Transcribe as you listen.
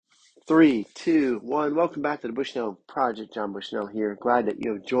Three, two, one. Welcome back to the Bushnell Project. John Bushnell here. Glad that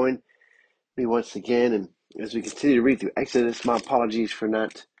you have joined me once again. And as we continue to read through Exodus, my apologies for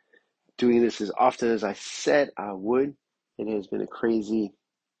not doing this as often as I said I would. It has been it's been a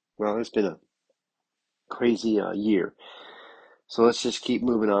crazy year. So let's just keep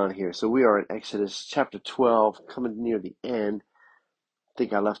moving on here. So we are in Exodus chapter 12, coming near the end. I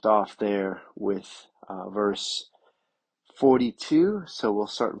think I left off there with verse 42. So we'll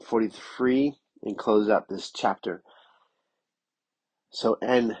start in 43 and close out this chapter. So,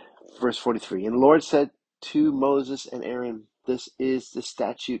 and verse 43, and the Lord said to Moses and Aaron, this is the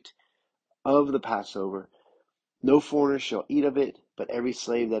statute of the Passover. No foreigner shall eat of it, but every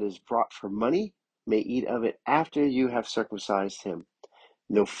slave that is brought for money may eat of it after you have circumcised him.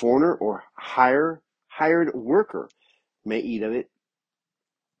 No foreigner or hired worker may eat of it.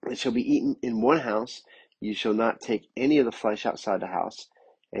 It shall be eaten in one house. You shall not take any of the flesh outside the house,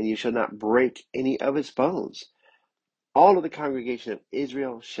 and you shall not break any of its bones. All of the congregation of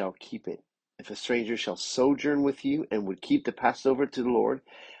Israel shall keep it. If a stranger shall sojourn with you and would keep the Passover to the Lord,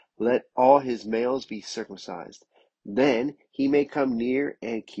 let all his males be circumcised. Then he may come near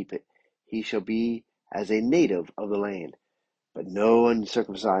and keep it. He shall be as a native of the land. But no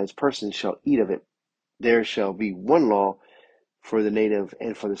uncircumcised person shall eat of it. There shall be one law for the native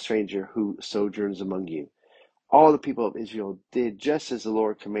and for the stranger who sojourns among you. All the people of Israel did just as the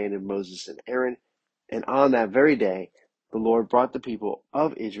Lord commanded Moses and Aaron, and on that very day the Lord brought the people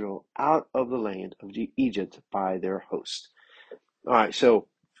of Israel out of the land of Egypt by their host. All right, so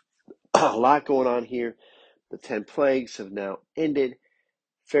a lot going on here. The 10 plagues have now ended.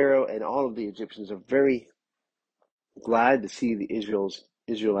 Pharaoh and all of the Egyptians are very glad to see the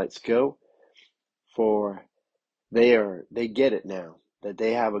Israelites go, for they get it now that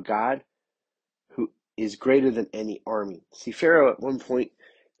they have a God who is greater than any army. See, Pharaoh at one point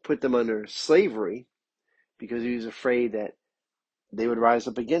put them under slavery because he was afraid that they would rise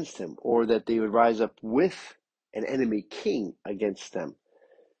up against him, or that they would rise up with an enemy king against them.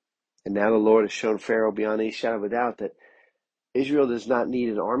 And now the Lord has shown Pharaoh beyond any shadow of a doubt that Israel does not need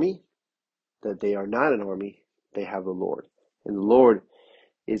an army, that they are not an army, they have the Lord. And the Lord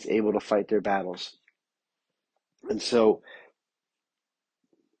is able to fight their battles. And so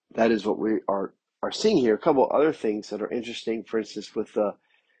that is what we are seeing here. A couple other things that are interesting, for instance, with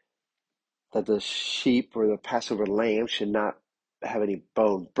that the sheep or the Passover lamb should not have any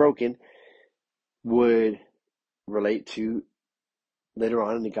bone broken, would relate to later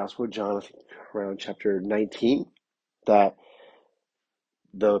on in the Gospel of John, I think around chapter 19, that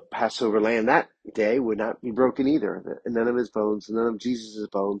the Passover lamb that day would not be broken either. And none of his bones, none of Jesus'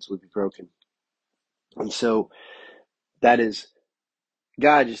 bones would be broken. And so that is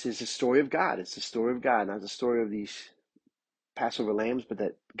God, just is the story of God. It's the story of God, not the story of these Passover lambs, but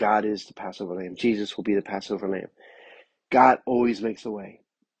that God is the Passover lamb. Jesus will be the Passover lamb. God always makes a way.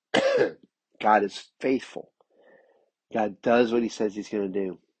 God is faithful. God does what he says he's going to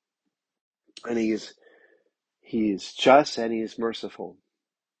do. And he is just and he is merciful.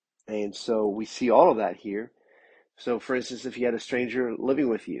 And so we see all of that here. So for instance, if you had a stranger living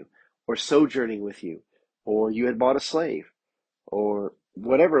with you or sojourning with you, or you had bought a slave, or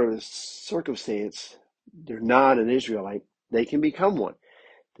whatever the circumstance, they're not an Israelite, they can become one.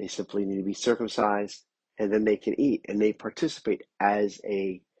 They simply need to be circumcised, and then they can eat, and they participate as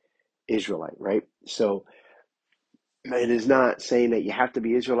a Israelite, right? So it is not saying that you have to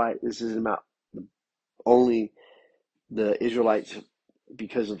be Israelite. This isn't about only the Israelites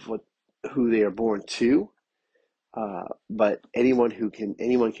because of who they are born to, but anyone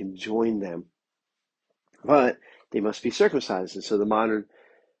can join them, but they must be circumcised. And so the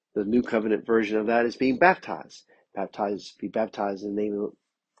New Covenant version of that is being baptized. Be baptized in the name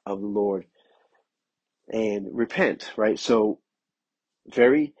of the Lord and repent, right? So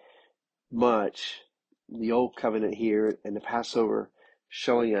very much the Old Covenant here and the Passover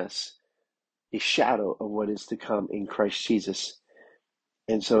showing us a shadow of what is to come in Christ Jesus.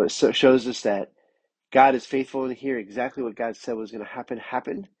 And so it shows us that God is faithful in here. Exactly what God said was going to happen,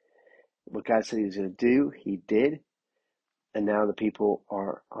 happened. What God said he was going to do, he did. And now the people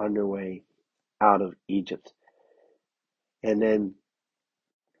are on their way out of Egypt. And then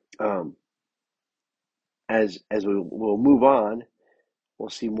as we'll move on, we'll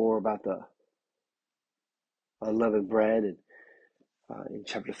see more about the unleavened bread. And in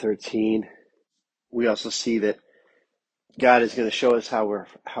chapter 13, we also see that God is going to show us how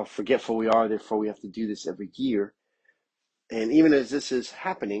forgetful we are. Therefore, we have to do this every year. And even as this is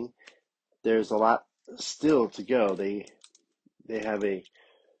happening, there's a lot still to go. They have a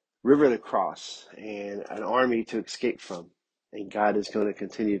river to cross and an army to escape from. And God is going to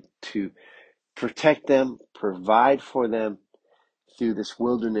continue to protect them, provide for them through this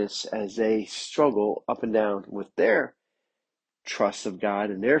wilderness as they struggle up and down with their trust of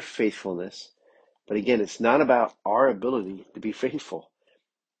God and their faithfulness. But again, it's not about our ability to be faithful.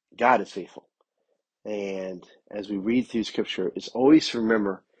 God is faithful. And as we read through Scripture, it's always to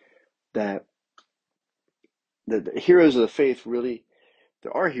remember that the heroes of the faith really,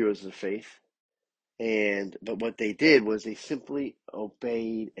 there are heroes of the faith. But what they did was they simply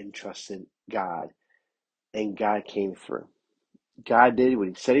obeyed and trusted God, and God came through. God did what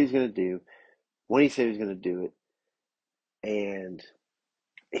he said he was going to do, when he said he was going to do it, and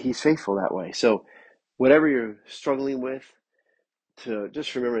he's faithful that way. So whatever you're struggling with, to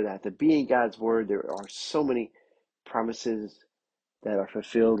just remember that to be in God's word, there are so many promises that are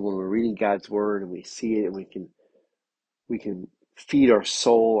fulfilled when we're reading God's word and we see it, and we can feed our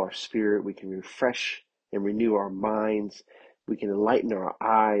soul, our spirit, we can refresh and renew our minds, we can enlighten our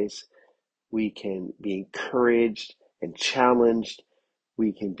eyes, we can be encouraged and challenged,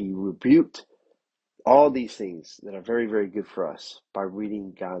 we can be rebuked. All these things that are very, very good for us by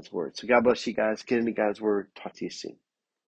reading God's word. So God bless you guys. Get into God's word. Talk to you soon.